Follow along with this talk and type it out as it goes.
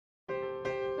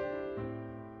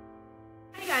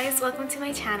guys, welcome to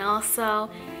my channel. So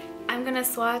I'm gonna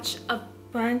swatch a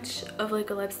bunch of like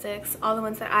lipsticks, all the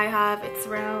ones that I have. It's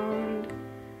around,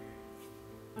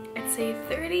 I'd say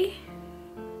 30.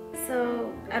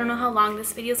 So I don't know how long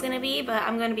this video is gonna be, but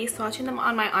I'm gonna be swatching them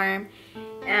on my arm,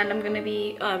 and I'm gonna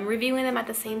be reviewing them at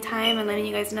the same time and letting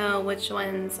you guys know which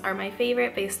ones are my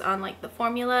favorite based on like the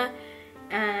formula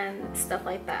and stuff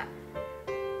like that.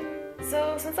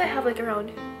 So since I have like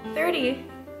around 30,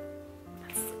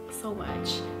 that's so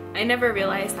much. I never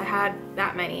realized I had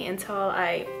that many until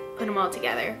I put them all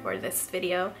together for this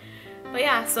video. But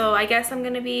yeah, so I guess I'm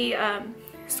gonna be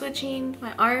switching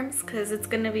my arms because it's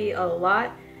gonna be a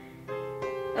lot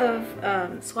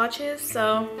of swatches.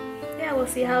 So yeah, we'll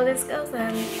see how this goes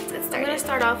and let's get started. I'm gonna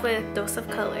start off with Dose of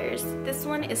Colors. This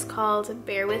one is called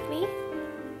Bear With Me.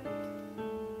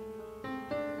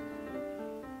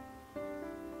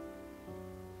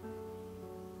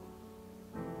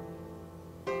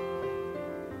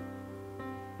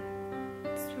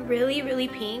 Really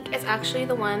pink. It's actually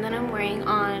the one that I'm wearing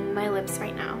on my lips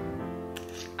right now.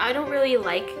 I don't really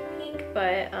like pink,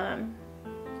 but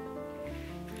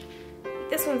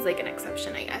this one's like an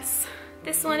exception, I guess.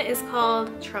 This one is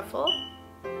called Truffle.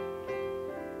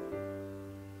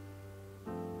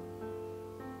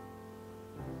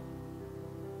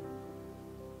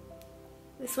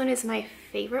 This one is my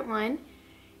favorite one.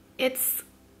 It's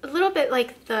a little bit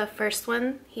like the first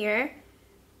one here,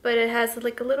 but it has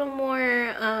like a little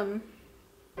more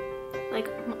like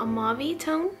a mauve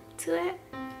tone to it.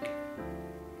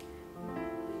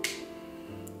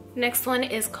 Next one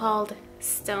is called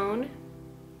Stone.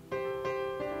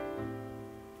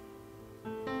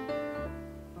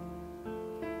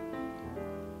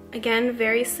 Again,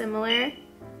 very similar,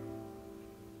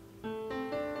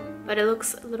 but it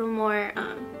looks a little more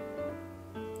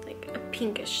like a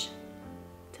pinkish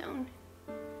tone.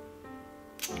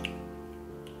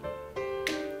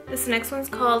 This next one's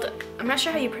called, I'm not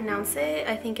sure how you pronounce it.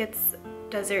 I think it's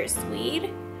Desert Swede.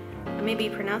 I may be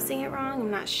pronouncing it wrong, I'm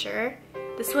not sure.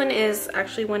 This one is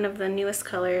actually one of the newest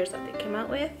colors that they came out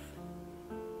with.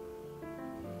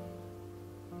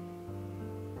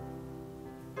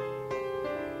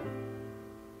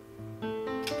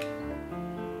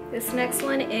 This next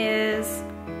one is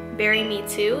Bury Me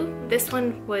Too. This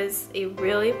one was a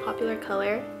really popular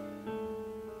color.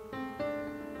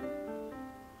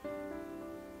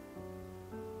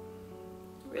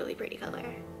 Really pretty color.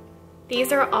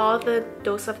 These are all the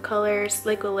Dose of Colors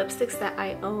liquid lipsticks that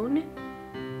I own.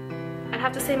 I'd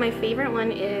have to say my favorite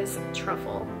one is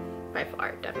Truffle, by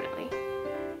far, definitely.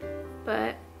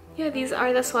 But yeah, these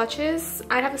are the swatches.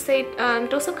 I'd have to say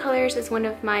Dose of Colors is one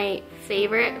of my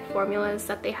favorite formulas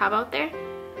that they have out there.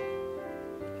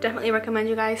 Definitely recommend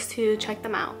you guys to check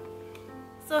them out.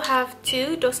 I also have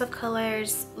two Dose of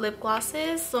Colors lip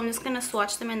glosses, so I'm just gonna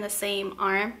swatch them in the same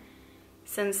arm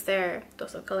since they're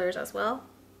Dose of Colors as well.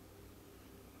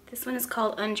 This one is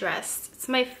called Undressed. It's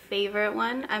my favorite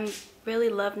one. I really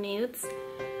love nudes,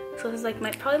 so this is like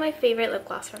probably my favorite lip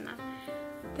gloss from them.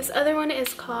 This other one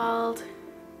is called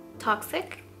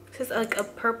Toxic. This is like a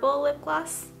purple lip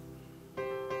gloss.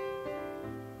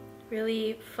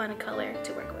 Really fun color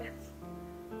to work with.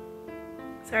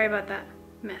 Sorry about that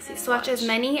messy swatch. As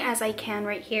many as I can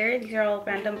right here. These are all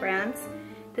random brands.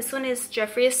 This one is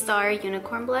Jeffree Star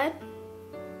Unicorn Blood.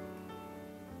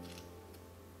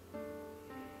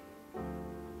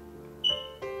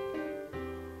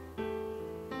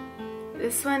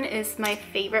 This one is my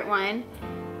favorite one,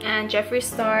 and Jeffree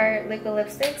Star liquid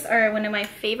lipsticks are one of my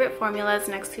favorite formulas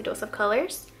next to Dose of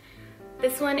Colors.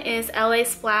 This one is LA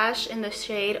Splash in the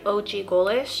shade OG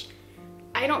Ghoulish.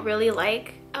 I don't really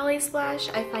like LA Splash.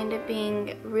 I find it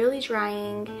being really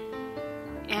drying,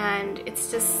 and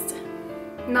it's just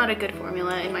not a good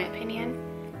formula in my opinion.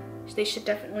 They should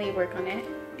definitely work on it.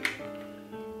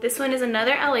 This one is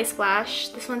another LA Splash.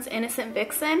 This one's Innocent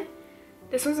Vixen.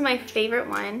 This one's my favorite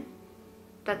one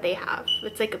that they have.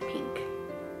 It's like a pink.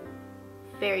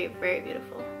 Very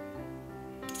beautiful.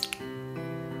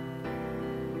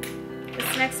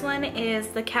 This next one is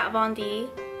the Kat Von D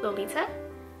Lolita.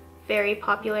 Very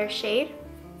popular shade.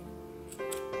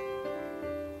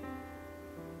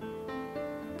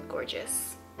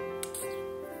 Gorgeous.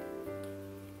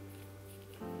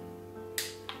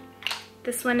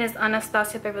 This one is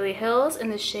Anastasia Beverly Hills in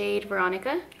the shade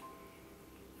Veronica.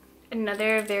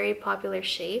 Another very popular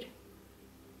shade.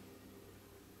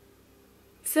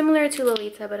 Similar to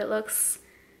Lolita, but it looks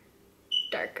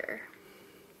darker.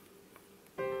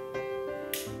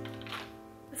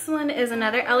 This one is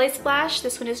another LA Splash.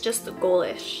 This one is just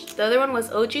Ghoulish. The other one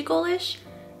was OG Ghoulish.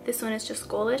 This one is just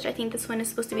Ghoulish. I think this one is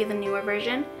supposed to be the newer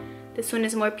version. This one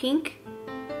is more pink.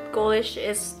 goldish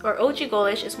is, or OG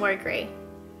goldish is more gray.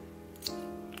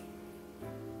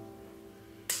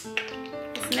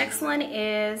 This next one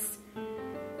is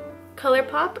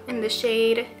ColourPop in the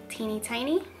shade Teeny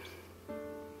Tiny.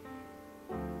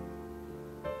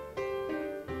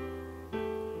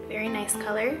 Very nice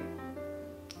color,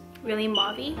 really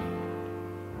mauvey.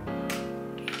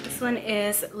 This one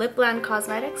is Lipland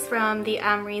Cosmetics from the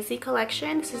Amrezy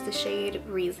collection. This is the shade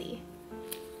Reezy.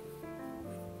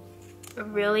 A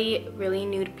really, really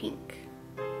nude pink.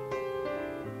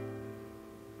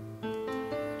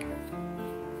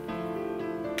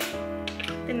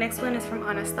 The next one is from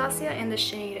Anastasia in the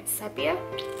shade Sepia.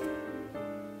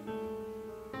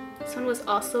 This one was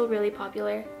also really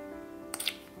popular.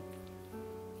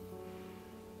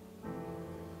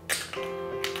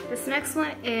 This next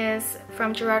one is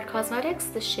from Gerard Cosmetics,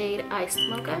 the shade Iced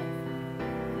Mocha.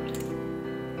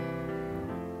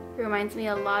 It reminds me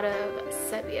a lot of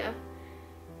Sepia.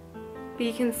 But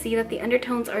you can see that the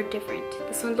undertones are different.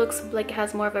 This one looks like it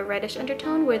has more of a reddish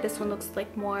undertone, where this one looks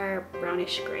like more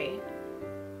brownish gray.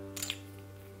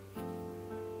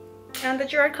 And the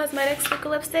Gerard Cosmetics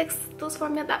liquid lipsticks,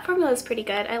 that formula is pretty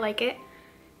good. I like it.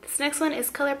 This next one is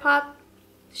ColourPop,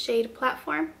 shade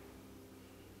Platform.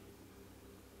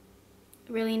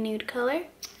 Really nude color,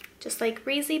 just like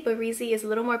Reezy, but Reezy is a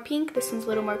little more pink. This one's a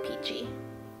little more peachy.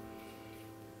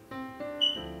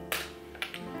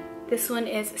 This one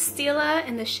is Stila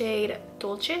in the shade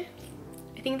Dolce.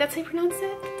 I think that's how you pronounce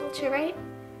it. Dolce, right?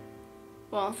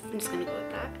 Well, I'm just gonna go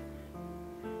with that.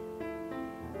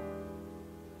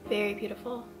 Very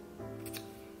beautiful.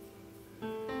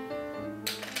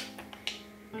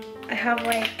 I have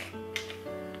like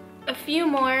a few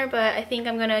more, but I think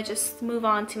I'm gonna just move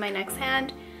on to my next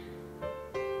hand.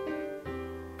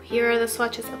 Here are the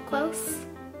swatches up close.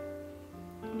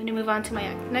 I'm gonna move on to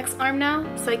my next arm now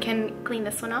so I can clean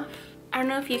this one off. I don't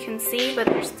know if you can see, but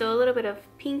there's still a little bit of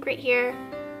pink right here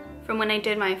from when I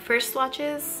did my first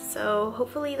swatches, so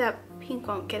hopefully that pink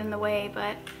won't get in the way,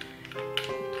 but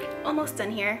almost done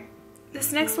here.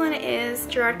 This next one is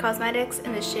Gerard Cosmetics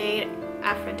in the shade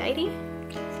Aphrodite.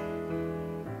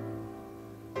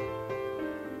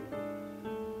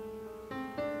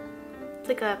 It's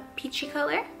like a peachy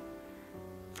color.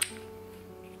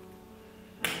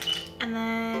 And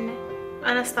then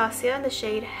Anastasia in the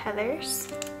shade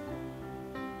Heathers.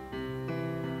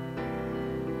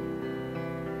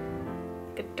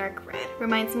 Like a dark red.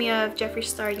 Reminds me of Jeffree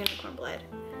Star Unicorn Blood.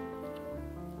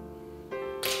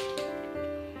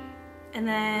 And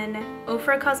then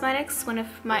Ofra Cosmetics, one of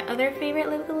my other favorite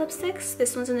liquid lipsticks.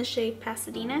 This one's in the shade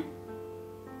Pasadena.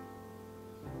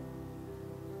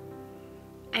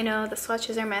 I know the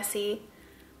swatches are messy,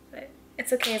 but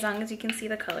it's okay as long as you can see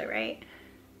the color, right?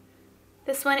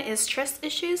 This one is Trust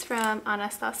Issues from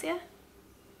Anastasia.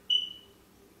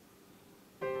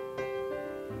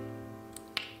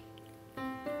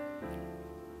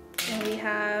 And we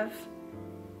have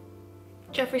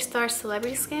Jeffree Star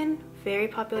Celebrity Skin, very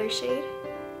popular shade.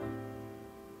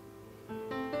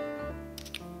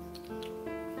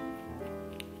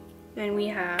 Then we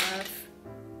have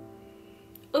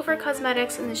Ofra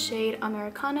Cosmetics in the shade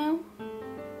Americano.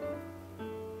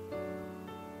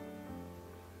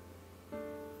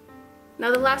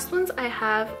 Now the last ones I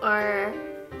have are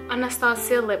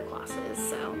Anastasia lip glosses.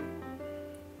 So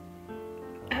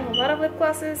I have a lot of lip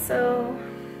glosses, so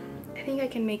I think I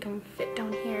can make them fit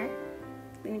down here.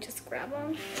 Let me just grab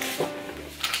them.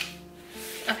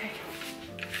 Okay.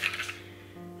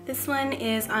 This one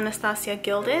is Anastasia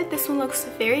Gilded. This one looks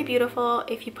very beautiful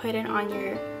if you put it on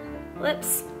your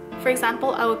lips. For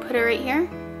example, I would put it right here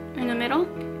in the middle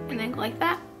and then go like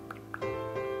that.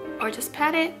 Or just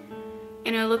pat it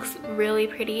and it looks really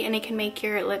pretty and it can make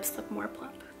your lips look more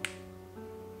plump.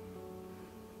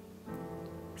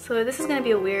 So this is gonna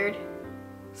be a weird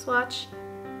swatch.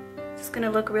 It's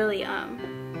gonna look really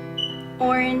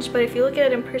orange, but if you look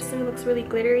at it in person, it looks really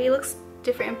glittery. It looks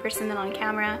different in person than on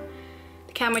camera.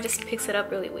 The camera just picks it up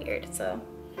really weird, so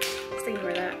just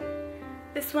ignore that.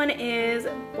 This one is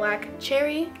Black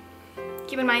Cherry.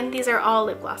 Keep in mind, these are all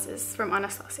lip glosses from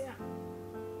Anastasia.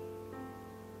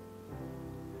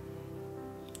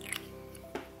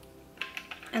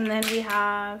 And then we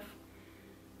have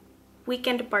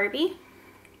Weekend Barbie.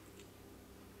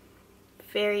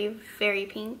 Very, very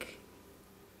pink.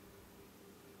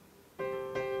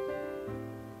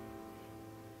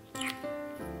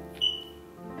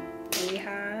 We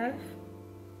have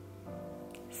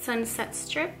Sunset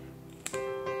Strip.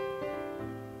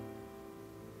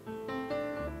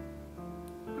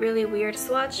 Really weird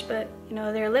swatch, but you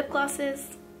know, they're lip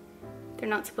glosses. They're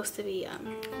not supposed to be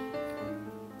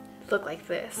look like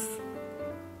this.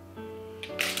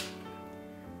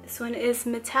 This one is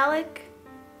Metallic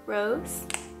Rose.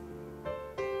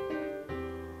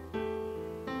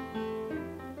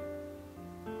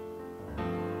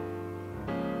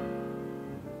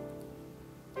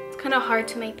 It's kind of hard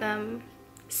to make them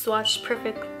swatch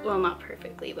perfect, well, not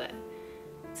perfectly, but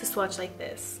to swatch like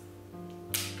this.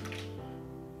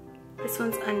 This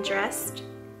one's Undressed.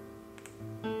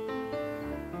 I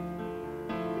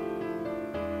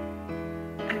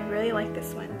really like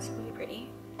this one, it's really pretty.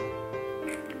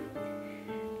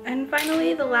 And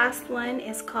finally, the last one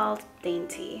is called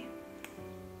Dainty.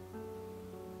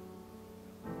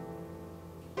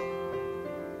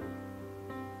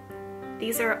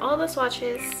 These are all the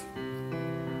swatches.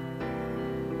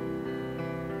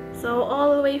 So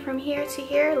all the way from here to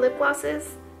here, lip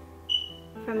glosses.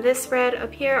 From this spread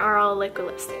up here are all liquid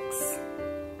lipsticks.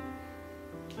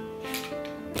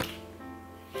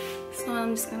 So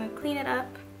I'm just gonna clean it up.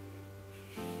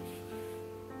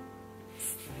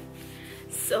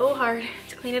 So hard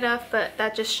to clean it up, but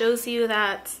that just shows you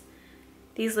that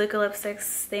these liquid lipsticks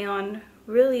stay on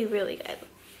really, really good.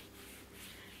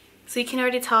 So you can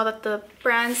already tell that the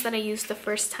brands that I used the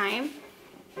first time,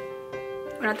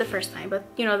 or not the first time, but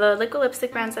you know, the liquid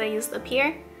lipstick brands that I used up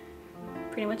here,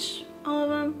 pretty much all of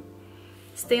them,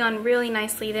 stay on really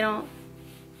nicely. They don't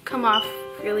come off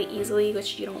really easily,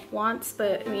 which you don't want,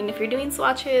 but I mean, if you're doing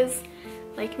swatches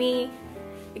like me,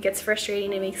 it gets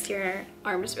frustrating. It makes your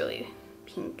arms really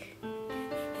pink.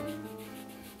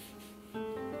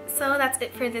 So that's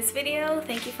it for this video.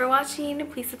 Thank you for watching.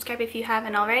 Please subscribe if you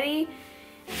haven't already,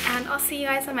 and I'll see you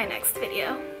guys in my next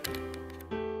video.